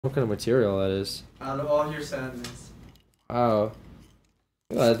What kind of material that is? Out of all your sadness. Wow.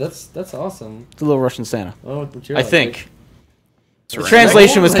 Yeah, that's awesome. It's a little Russian Santa. Oh, what material? I think. Ceramic? The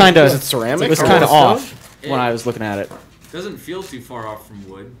translation was kind of Is it ceramic? was or kind of what? off when I was looking at it. Doesn't feel too far off from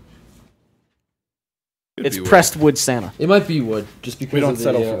wood. It's pressed wood Santa. It might be wood, just because We don't of the,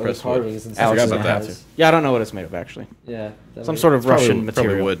 settle for the pressed wood. carvings and Alex stuff. is about that has. Yeah, I don't know what it's made of actually. Yeah. Some sort of Russian Probably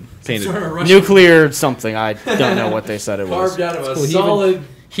material. wood. Painted. Sort of Russian Nuclear something. I don't know what they said it was. carved out of a Cool. solid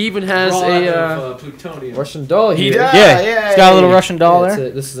He even has rod a of plutonium. Russian doll here. Yeah, it's got a little Russian doll Yeah, there.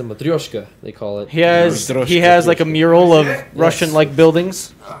 this is a matryoshka, they call it. He has like a mural of Russian like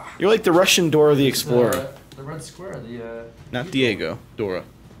buildings. You're like the Russian Dora the Explorer. The red square, the Not Diego. Dora.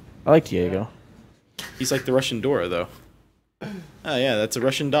 I like Diego. He's like the Russian Dora, though. Oh, yeah, that's a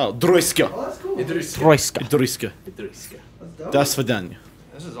Russian doll. Droiska. Oh, that's cool. Troiska. Droiska. That's dope. Das Vidanya.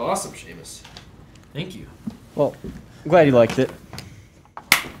 This is awesome, Seamus. Thank you. Well, I'm glad you liked it.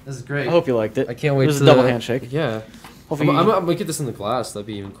 This is great. I hope you liked it. I can't wait It was to a double handshake. Yeah. Hopefully, I'm gonna get this in the glass. That'd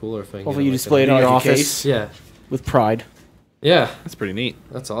be even cooler if I can hopefully get you it display it in like your a office case. Yeah. with pride. Yeah. That's pretty neat.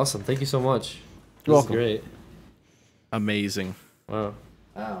 That's awesome. Thank you so much. You're This is welcome. great. Amazing. Wow.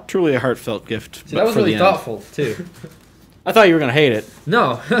 Wow. Truly a heartfelt gift. See, that was for really the end. thoughtful too. I thought you were gonna hate it.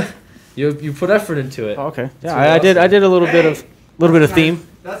 No. you put effort into it. Oh, okay. That's Yeah, really I did. I awesome. did a little bit of theme.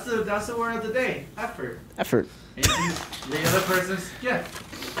 That's the word of the day. Effort. Effort. And the other person's gift.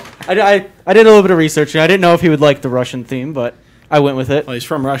 I did a little bit of research. I didn't know if he would like the Russian theme, but I went with it, Well, he's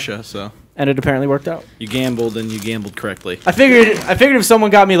from Russia, so and it apparently worked out. you gambled and you gambled correctly. I figured if someone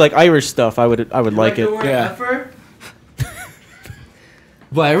got me like Irish stuff, I would like The it. word Yeah. effort?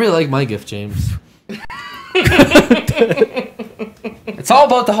 But I really like my gift, James. It's all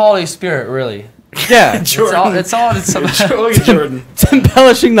about the holiday spirit, really. Yeah, It's all it's about. Look at Jordan. it's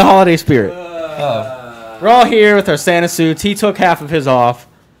embellishing the holiday spirit. Oh. We're all here with our Santa suits. He took half of his off,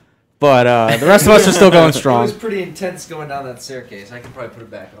 but the rest of us are still going It was strong. pretty intense going down that staircase. I can probably put it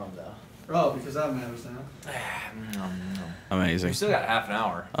back on though. Oh, because that matters now. Amazing. We still got half an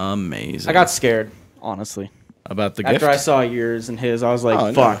hour. Amazing. I got scared, honestly. About the After gift? I saw yours and his, I was like, Oh,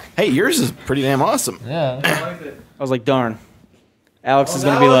 no. fuck. Hey, yours is pretty damn awesome. Yeah. I like it. I was like, darn. Alex is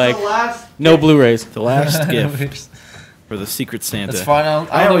that gonna be was like, the last no Blu-rays. The last gift for the Secret Santa. That's fine.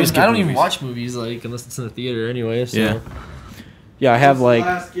 I always give I don't even movies. watch movies like unless it's in the theater anyway. So. Yeah. Yeah, I have the like,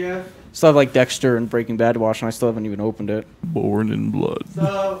 last gift. still have like Dexter and Breaking Bad to watch, and I still haven't even opened it. Born in blood.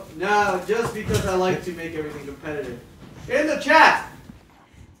 So now, just because I like to make everything competitive, in the chat,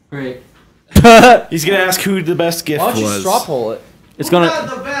 Great. He's gonna ask who the best gift Why don't you was. straw poll it? It's who gonna, got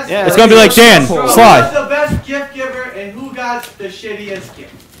the best? Yeah, it's gonna be like Dan, Who slide. got the best gift giver and who got the shittiest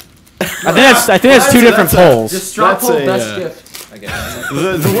gift? I think that's two different That's a- polls. Just straw That's poll a, best uh, gift. I guess.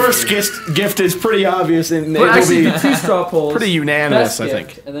 The worst gift is pretty obvious, and Well, it'll actually, be the two straw polls. pretty unanimous, Best I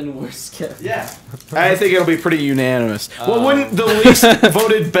gift, think. and then worst gift. Yeah. I think it'll be pretty unanimous. Well, wouldn't the least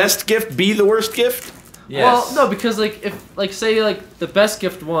voted best gift be the worst gift? Yes. Well, no, because like if like say like the best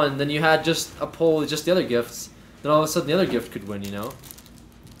gift won, then you had just a poll with just the other gifts. Then all of a sudden the other gift could win. You know.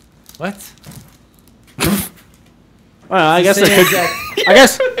 What? Well, I guess there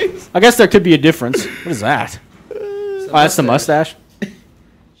could. I guess there could be a difference. What is that? Oh, that's the mustache.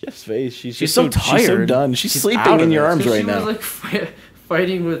 Jeff's face. She's so She's so tired. done. She's She's sleeping out in of your it. arms So right she now. was like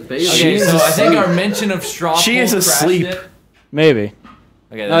fighting with Bailey. Okay, She's so I think asleep. our mention of straw She poll is crashed asleep. it. Maybe.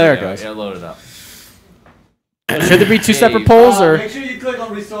 Okay, Oh, there it we go. goes. Yeah, load it up. Should there be two separate polls, or Make sure you click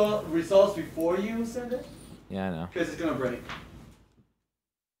on results before you send it, Yeah, I know. because it's gonna break.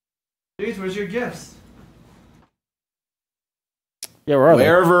 Jeez, where's your gifts? yeah, where are they?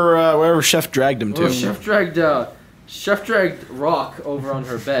 Wherever Chef dragged him to. Oh, Chef dragged Rock over on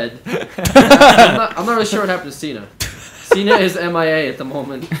her bed. I'm not really sure what happened to Cena. Cena is MIA at the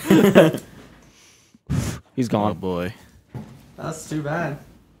moment. He's Oh gone. boy. That's too bad.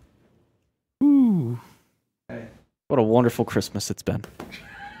 Ooh. What a wonderful Christmas it's been.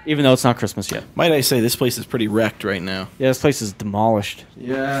 Even though it's not Christmas yet. Might I say this place is pretty wrecked right now? Yeah, this place is demolished.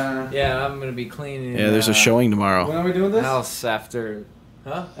 Yeah. Yeah, I'm gonna be cleaning. Yeah, there's a showing When tomorrow. are we doing the this? house after.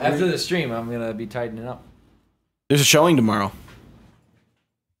 Huh? After the stream, I'm gonna be tightening up. There's a showing tomorrow.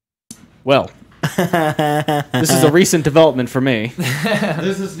 Well, this is a recent development for me.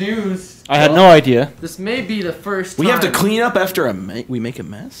 This is news. I had no idea. This may be the first We have to time- clean up after we make a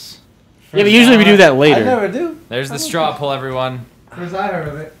mess. Yeah, but usually we do that I later. never do. There's the straw poll, everyone. First I heard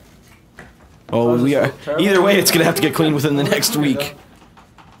of it. Oh, this we so are. terrible? Either way, it's gonna have to get cleaned within the next week,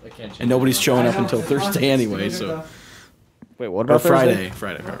 I can't change and nobody's showing up I know, until it's fine, Thursday it's anyway. good So enough. Wait, what or about Thursday?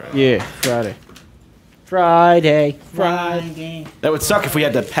 Friday. Yeah, Friday. Friday. That would suck if we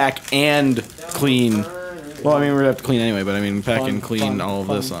had to pack and clean Well, I mean, we're gonna have to clean anyway, but I mean, pack and clean all of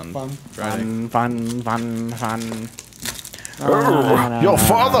this on Friday. Fun. Oh, your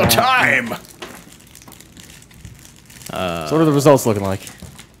father time! So what are the results looking like?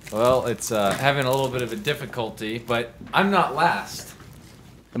 Well, it's having a little bit of a difficulty, but I'm not last.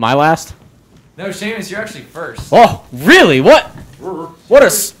 Am I last? No, Seamus, you're actually first. Oh, really? What? What a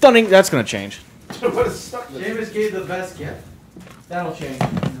stunning... That's gonna change. What a stuck. Seamus gave the best gift. That'll change.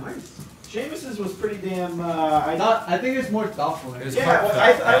 Nice. Seamus's was pretty damn. I think it's more thoughtful. It was Yeah,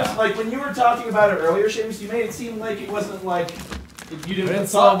 heartfelt, I was like, when you were talking about it earlier, Seamus, you made it seem like it wasn't like you didn't But in put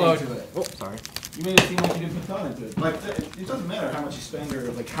thought slow into it. Oh, sorry. You made it seem like you didn't put thought into it. Like, it doesn't matter how much you spend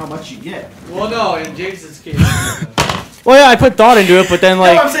or like how much you get. Well, no, in James's case. Well, yeah, I put thought into it, but then No,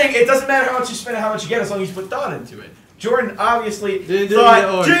 like... I'm saying it doesn't matter how much you spend or how much you get as long as you put thought into it. Jordan obviously Didn't do thought it,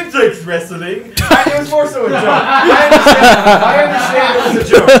 or- James likes wrestling. It was more so a joke. I understand it was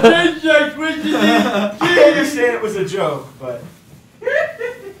a joke. I understand it was a joke, but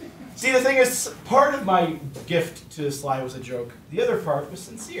see, the thing is, part of my gift to Sly was a joke. The other part was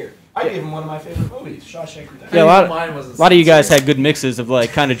sincere. I gave him one of my favorite movies, Shawshank Redemption. Yeah, Mine wasn't a lot of you guys sincere. had good mixes of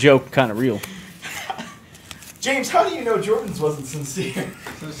like kind of joke, kind of real. James, how do you know Jordan's wasn't sincere?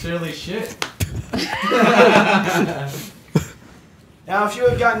 Sincerely shit. Now, if you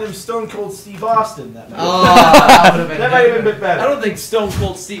had gotten him Stone Cold Steve Austin, that might Oh, that might have been a bit better. I don't think Stone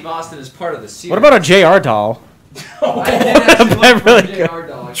Cold Steve Austin is part of the series. What about a JR doll? I didn't actually look That for really a JR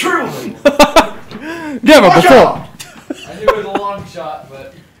dog. Truly. Never Watch before. out! I knew it was a long shot,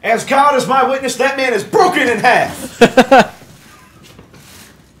 but As God is my witness, that man is broken in half.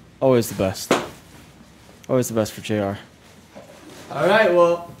 Always the best. Always the best for JR. All right,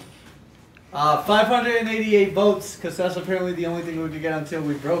 well, 588 votes, because that's apparently the only thing we could get until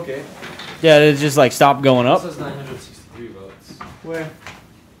we broke it. Yeah, it just like stopped going this up. was 963 votes. Where?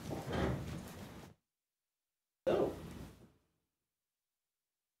 Oh.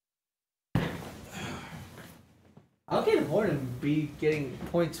 How can Horton be getting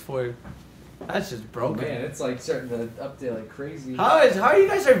points for? That's just Oh broken. man, it's like starting to update like crazy. How you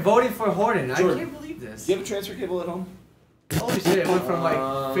guys are voting for Horton? I Jordan. can't believe this. Do you have a transfer cable at home? Holy shit! It went from like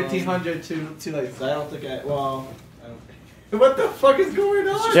 1,500 to like. I don't think I don't. What the fuck is going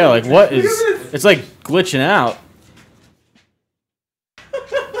on? Yeah, like what Look is? at this. It's like glitching out.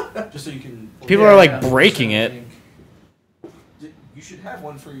 Just so you can. People are like breaking it. You should have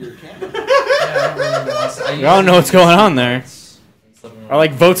one for your camera. I don't know what's going on there. Are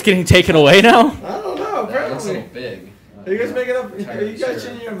like votes getting taken away now? I don't know. That looks a Apparently. little big. Are you guys making up? Entirely Are you guys sure.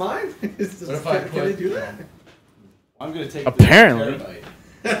 changing your mind? What if I Can they put- do that? I'm gonna take. Apparently.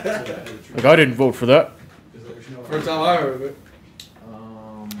 The Like I didn't vote for that. First time I heard of it.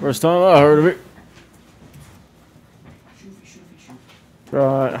 First time I heard of it.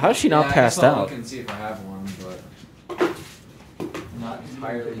 Right. How's she not passed I'll out? look and see if I have one, but I'm not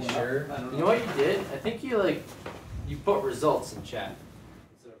entirely sure. You know what you did? I think you put results in chat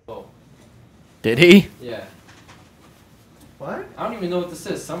instead of vote. Did he? Yeah. What? I don't even know what this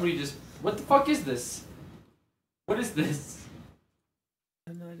is. Somebody just. What the fuck is this? What is this?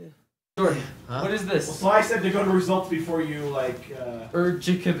 I have no idea. Jordan, Huh? what is this? Well, so I said to go to results before you like.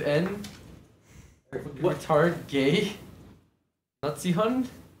 Jacob N. Retard gay. Nazi Hund?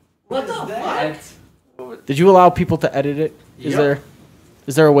 What the fuck? Did you allow people to edit it? Yep.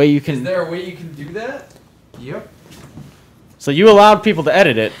 Is there a way you Is can? there a way you can do that? Yep. So you allowed people to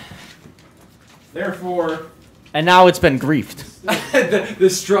edit it, Therefore. and now it's been griefed. the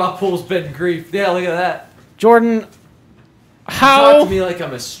straw poll's been griefed. Yeah, look at that. Jordan, Talk how? to me like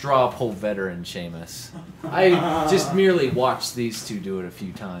I'm a straw poll veteran, Seamus. I just merely watched these two do it a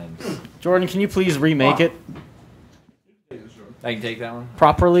few times. Jordan, can you please remake it I can take that one.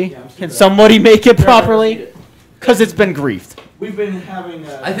 properly? Yeah, I'm Can sure. somebody make it properly? Because it's been griefed. We've been having.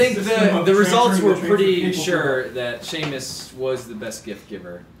 I think system of the results transferring were the transfer pretty people sure that Seamus was the best gift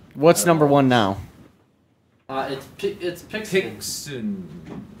giver. What's number one now? It's Pixel. Pixon.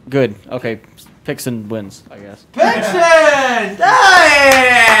 Good. Okay. Pixon wins, I guess. Pixon!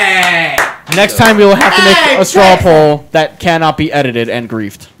 Hey! Next time we will have to make a straw poll that cannot be edited and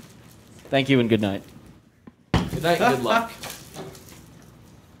griefed. Thank you and good night. Good night, good luck.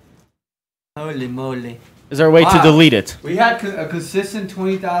 Holy moly. Is there a way to Wow. delete it? We had a consistent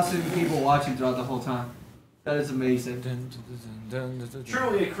 20,000 people watching throughout the whole time. That is amazing.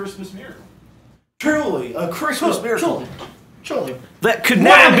 Truly a Christmas miracle. Truly a Christmas miracle. Truly. That could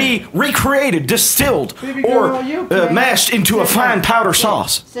never be recreated, distilled, Baby or girl, you okay? mashed into a fine powder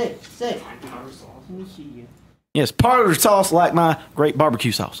sauce. Say. Let me see you. Yes, powdered sauce like my great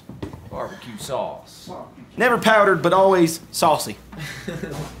barbecue sauce. Barbecue sauce. Never powdered, but always saucy.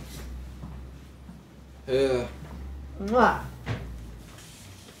 Yeah. Mwah.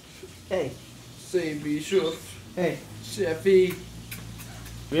 Hey. Say Bishop. Hey. Sheffy. Do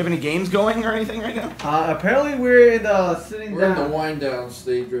we have any games going or anything right now? Apparently we're in the sitting We're in down. the wind down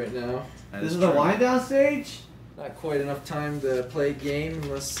stage right now. This is the wind down stage? Not quite enough time to play a game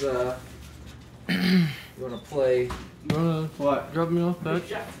unless you want to play. You wanna What? drop me off back?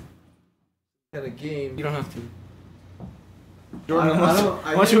 Kind of game. You don't have to. Jordan,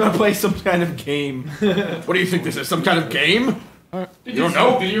 unless you want to play some kind of game. What do you think this is? Some kind of game? You don't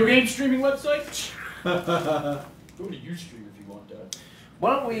know? Video game streaming website? Go to Ustream if you want that.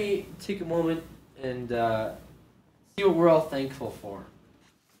 Why don't we take a moment and see what we're all thankful for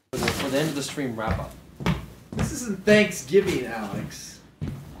the end of the stream wrap up. This isn't Thanksgiving, Alex.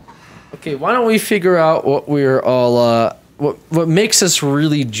 Okay, why don't we figure out what we're all what makes us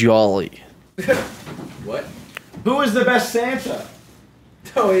really jolly? What? Who is the best Santa?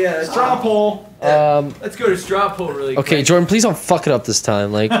 Oh yeah, Straw poll. let's go to straw poll really quick. Okay, Jordan, please don't fuck it up this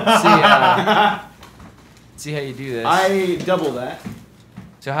time. Like, See how you do this. I double that.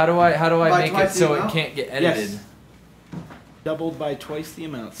 So how do I By make it twice the so it amount? can't get edited? Yes. Doubled by twice the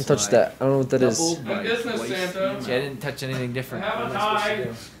amount. don't touch that. I don't know what that is. Doubled by Business twice Santa. the amount. See, I didn't touch anything different. I have What a am I supposed tie. to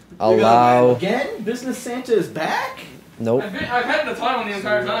do? Allow. Again? Business Santa is back? Nope. I've had the time on the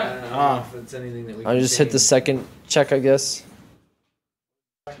entire I time. don't know Ah. if it's anything that we I can just hit the change. second check, I guess.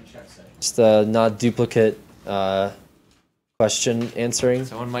 Just the not duplicate question answering.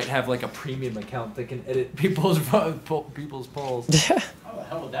 Someone might have like a premium account that can edit people's polls. How the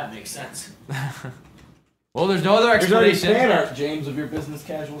hell would that make sense? Well, there's no other There's already explanation. fan art, James, of your business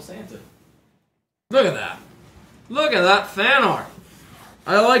casual Santa. Look at that. Look at that fan art.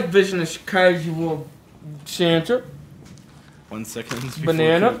 I like business casual Santa. 1 second. before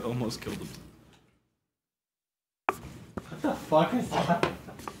Banana? it almost killed him. What the fuck is that?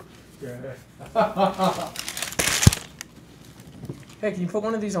 Hey, can you put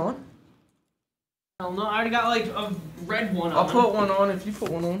one of these on? Hell no, I already got like a red one on. I'll put one on if you put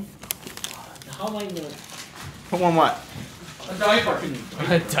one on. How am I gonna... Put one what? A diaper.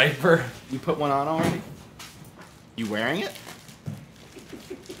 A diaper. You put one on already? You wearing it?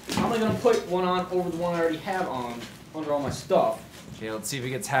 How am I gonna put one on over the one I already have on under all my stuff? Okay, let's see if it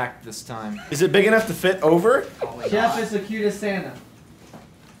gets hacked this time. Is it big enough to fit over? Jeff is the cutest Santa.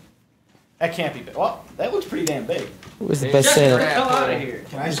 That can't be big. Well, that looks pretty damn big. Who is the Hey, best Jeff, Get the Santa? hell out of here.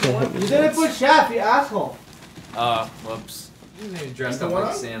 Can I see one? You didn't put Chef, you asshole. Whoops. He's even dressed You up put one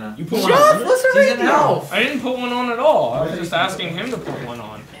like on? Santa. You put one on? He's an elf. I didn't put one on at all. I was just asking him to put one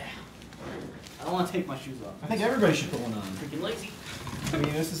on. I don't want to take my shoes off. I think everybody should put one on. Freaking lazy. I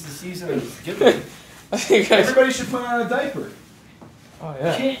mean, this is the season of giving. I think Everybody should put on a diaper. Oh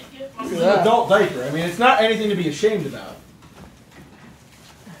yeah. Can't get my It's an adult diaper. I mean, it's not anything to be ashamed about.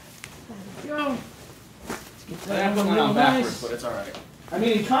 Yo. I'm putting mine on backwards, but it's alright. I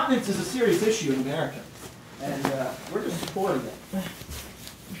mean, incontinence is a serious issue in America. And we're just supporting it.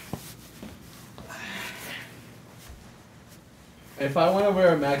 If I want to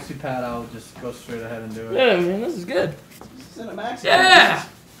wear a maxi pad, I'll just go straight ahead and do it. Yeah, man, this is good. This isn't a maxi. Yeah.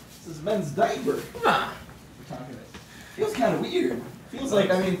 This is men's diaper. Come on. We're talking about. Feels kind of weird. Feels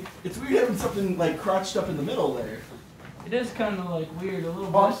like, I mean, it's weird having something like crotched up in the middle there. It is kind of like weird, a little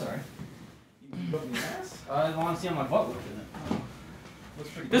bit. Oh, I'm sorry. You put me ass? I want to see how my butt looks in it. Looks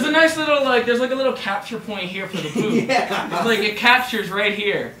pretty There's a good. nice little there's like a little capture point here for the boob. Yeah. It's like it captures right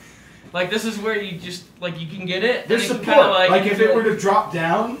here. Like this is where you just like you can get it. There's and you support. can kinda, Like you if can it do were to drop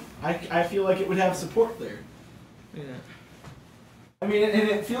down, I feel like it would have support there. Yeah. I mean, and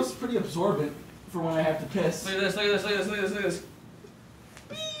it feels pretty absorbent for when I have to piss. Look at this, look at this, look at this, look at this, look at this.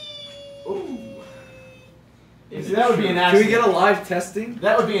 Ooh. See, that would be an Can accident. we get a live testing?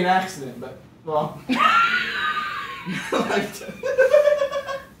 That would be an accident, but well.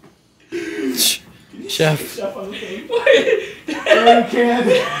 Chef. Chef on the thing. Wait. No, you can't.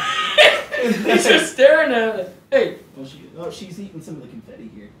 He's just staring at it. Hey, Oh, she's eating some of the confetti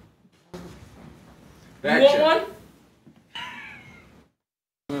here. you want one?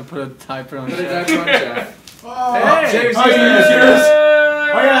 I'm going to put a diaper on Put a Jeff. diaper on Jeff. Oh, Hey. James, Oh, yours. yours.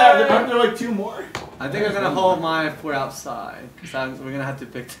 Oh yeah, aren't there like two more? I think I'm going to hold my foot outside. Because we're going to have to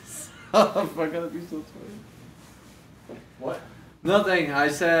pick this up. I'm going to be so sorry. What? Nothing. I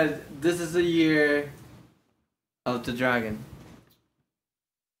said this is the year of the dragon.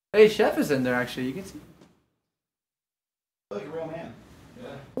 Hey, Chef is in there actually. You can see. Like a real man.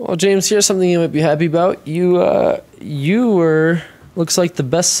 Well, James, here's something you might be happy about. You were looks like the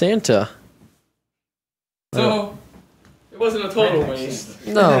best Santa. So, it wasn't a total waste.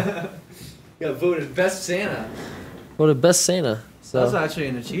 No. Got voted best Santa. What a best Santa. So That's actually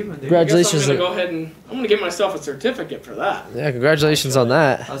an achievement, dude. congratulations. I'm gonna get myself a certificate for that. Yeah, congratulations on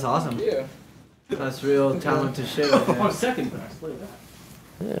that. That's awesome. Yeah. That's real talented shit right there. Second best. Look at that.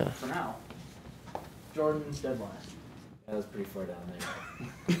 Yeah. For now. Jordan's dead last. That was pretty far down there.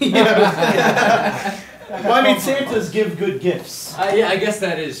 Well, I mean, Santas give good gifts. Yeah, I guess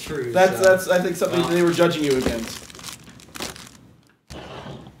that is true. That's I think something they were judging you against. That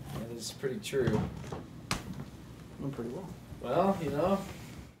is pretty true. Doing pretty well. Well,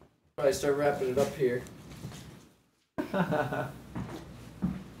 probably start wrapping it up here.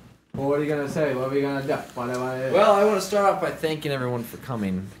 Well, what are you gonna say? What are we gonna do? Well, I want to start off by thanking everyone for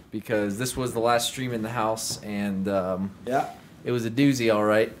coming because this was the last stream in the house, and Yeah. it was a doozy, all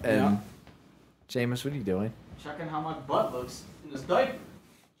right. And Seamus, what are you doing? Checking how my butt looks in this diaper.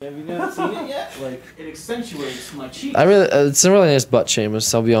 Have you not seen it yet? Like, it accentuates my cheeks. It's a really nice butt,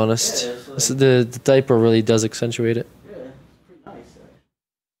 Seamus. I'll be honest. Yeah, it's like- So the diaper really does accentuate it. Yeah, it's pretty nice,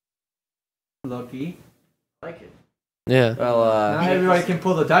 actually. Lucky. I like it. Yeah. Well, Not everybody can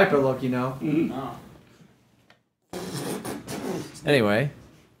pull the diaper look, you know. No. anyway,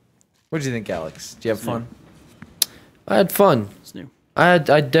 what did you think, Alex? Did you have fun? I had fun. It's new. I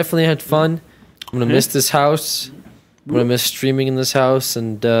definitely had fun. I'm gonna miss this house. I'm gonna miss streaming in this house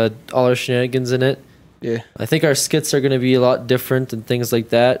and all our shenanigans in it. Yeah. I think our skits are gonna be a lot different and things like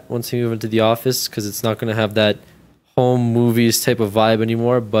that once we move into the office because it's not gonna have that home movies type of vibe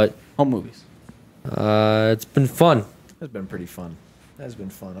anymore. But Home movies. it's been fun. It's been pretty fun. That has been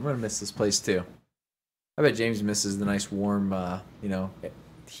fun. I'm gonna miss this place too. I bet James misses the nice warm,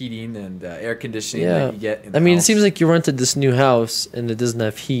 heating and air conditioning Yeah. that you get. In the I mean, it house. seems like you rented this new house and it doesn't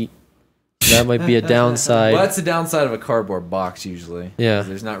have heat. That might be a downside. Well, that's the downside of a cardboard box usually. Yeah. 'Cause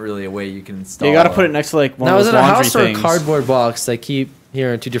there's not really a way you can install. You gotta put it next to like one Now, of is those it a laundry house or a things. cardboard box? I keep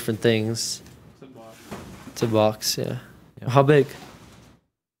hearing two different things. It's a box, yeah. How big?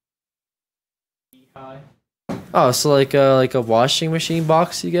 Oh, so like a washing machine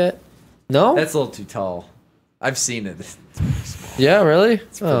box you get? No? That's a little too tall. I've seen it. It's pretty small. Yeah, really?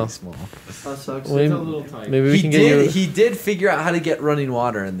 It's pretty Oh, small. That sucks. Well, It's a little tight. maybe we He can get you did figure out how to get running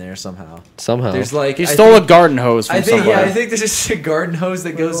water in there somehow. somehow. There's like He I stole think- a garden hose from I think somewhere. I think there's just a garden hose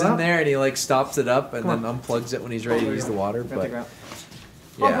that goes Wow. in there and he like stops it up and then unplugs it when he's ready to use the water. But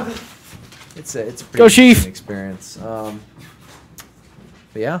yeah, it's a Go, pretty Chief. interesting experience.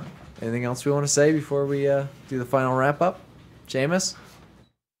 But yeah, anything else we want to say before we do the final wrap up? Seamus?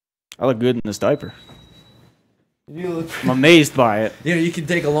 I look good in this diaper. You look. I'm amazed by it. You can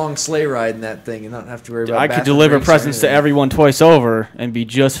take a long sleigh ride in that thing and not have to worry about. I could bathroom deliver breaks or presents to anything. everyone twice over and be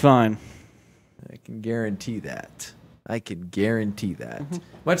just fine. I can guarantee that. I can guarantee that.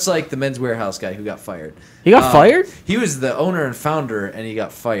 Much like the Men's Warehouse guy who got fired. He got fired? He was the owner and founder, and he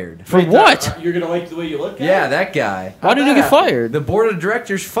got fired. For what? You're gonna like the way you look. Yeah, that guy. Why did he get fired? The board of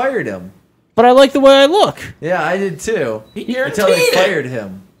directors fired him. But I like the way I look. Yeah, I did too. He Until they fired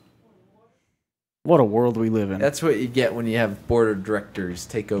him. What a world we live in. That's what you get when you have board of directors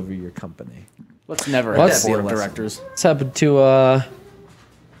take over your company. Let's never What? have a board of That'd be a directors. What's happened to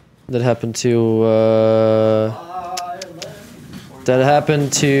that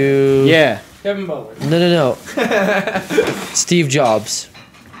happened to Yeah. Kevin Butler. No. Steve Jobs.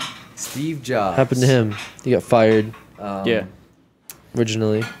 Steve Jobs. Happened to him. He got fired Yeah.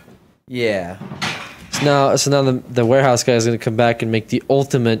 originally. Yeah. So now the warehouse guy is going to come back and make the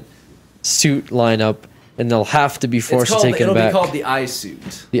ultimate suit lineup, and they'll have to be forced to take it'll it back. be called the eye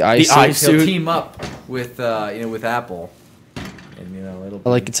suit. The eye The suit. eye He'll suit. team up with with Apple. And it'll be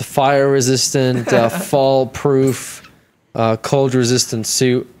Like it's a fire resistant, fall proof, cold resistant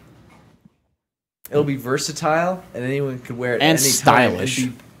suit. it'll be versatile and anyone could wear it And at any stylish. time.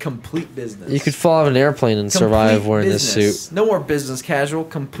 It'd be complete business. You could fall out of an airplane and survive Complete wearing business. this suit. No more business casual.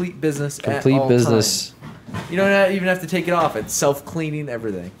 Complete business. at Complete all business. times. You don't even have to take it off. It's self-cleaning,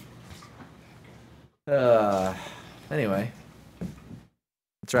 everything. Anyway,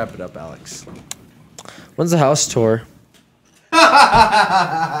 let's wrap it up, Alex. When's the house tour?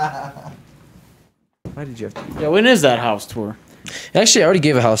 Why did you have to? Yeah, when is that house tour? Actually, I already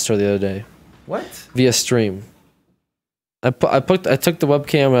gave a house tour the other day What? via stream. I took the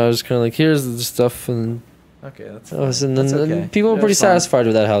webcam. And I was kind of like, here's the stuff, and Okay, that's. and then That's okay. people were That's pretty fine. satisfied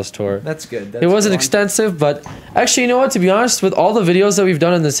with that house tour. That's good. It wasn't good. extensive, but actually, you know what? To be honest, with all the videos that we've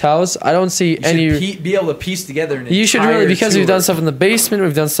done in this house, I don't see You any. should be able to piece together an You should really, entire because we've done tour. stuff in the basement,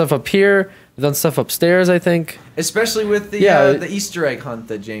 we've done stuff up here, we've done stuff upstairs. I think. Especially with the Yeah. the Easter egg hunt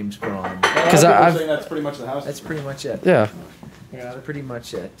that James put on. Because I've saying that's pretty much the house. That's pretty much it. yeah. That's pretty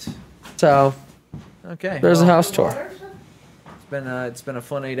much it. So Okay. there's a well, house tour. It's been a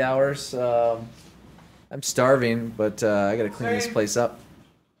fun 8 hours. I'm starving, but I gotta clean this place up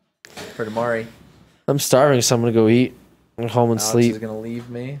for tomorrow. I'm starving, so I'm gonna go eat. I'm home and Alex sleep. is gonna leave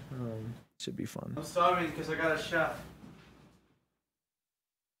me. Should be fun. I'm starving because I got a chef.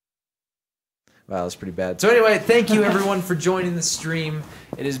 Wow, that's pretty bad. So anyway, thank you everyone for joining the stream.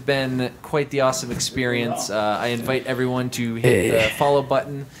 It has been quite the awesome experience. I invite everyone to hit the follow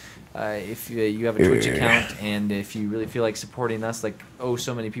button if you have a Twitch account, and if you really feel like supporting us, like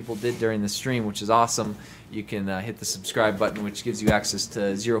so many people did during the stream, which is awesome. You can hit the subscribe button, which gives you access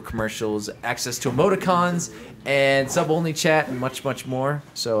to 0 commercials, access to emoticons, and sub-only chat, and much, much more.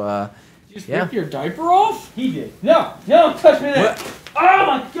 So, You just yeah. rip your diaper off? He did. No, don't touch me there. Oh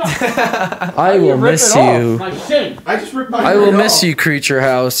my god. I will miss you. My shin. I just ripped my I will shirt miss off. you, Creature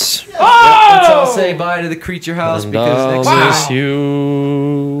House. let's all say bye to the Creature House And because I'll next miss week...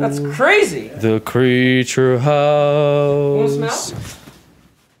 you. That's crazy. The Creature Wanna House. smell?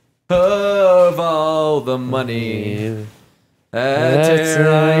 Of all the money that That's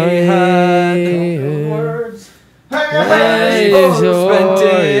I had, Words. I spent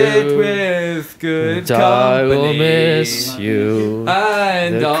it with good And I will company. miss you.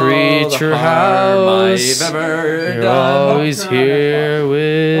 And The all Creature the harm House. I've ever You're done. always here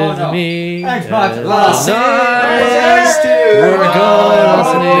with Oh, no. me. Xbox And Live. tonight we're going to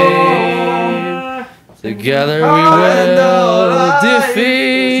sleep. Together we will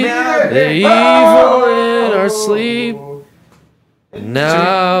defeat the evil in our sleep.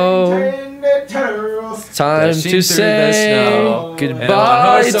 Now it's time Dashing to through the say snow. goodbye And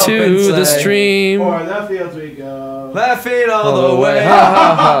on our to the sleigh. stream. For the fields we go. Laughing all the way. Ha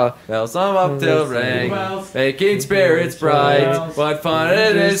ha ha. Bells on up till ring, making spirits bright. What fun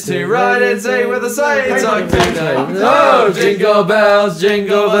it is to ride and sing with the sights on tonight. Oh, jingle bells,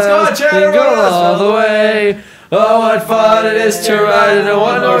 jingle bells, jingle all the way. Oh, what fun it is to ride in a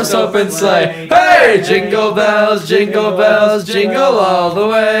one-horse open sleigh. Hey, jingle bells, jingle all the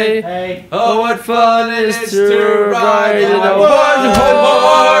way. Hey. Oh, what fun it is to ride in a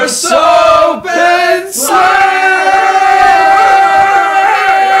one-horse open sleigh.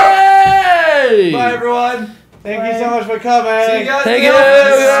 Bye, everyone. Thank you so much for coming. See you guys. Thank in you the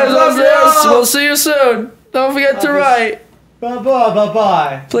office. guys. Love y'all. We'll see you soon. Don't forget to write.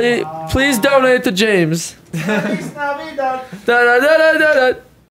 Bye-bye. Please donate to James. Peace now, be done. Da da da da da da.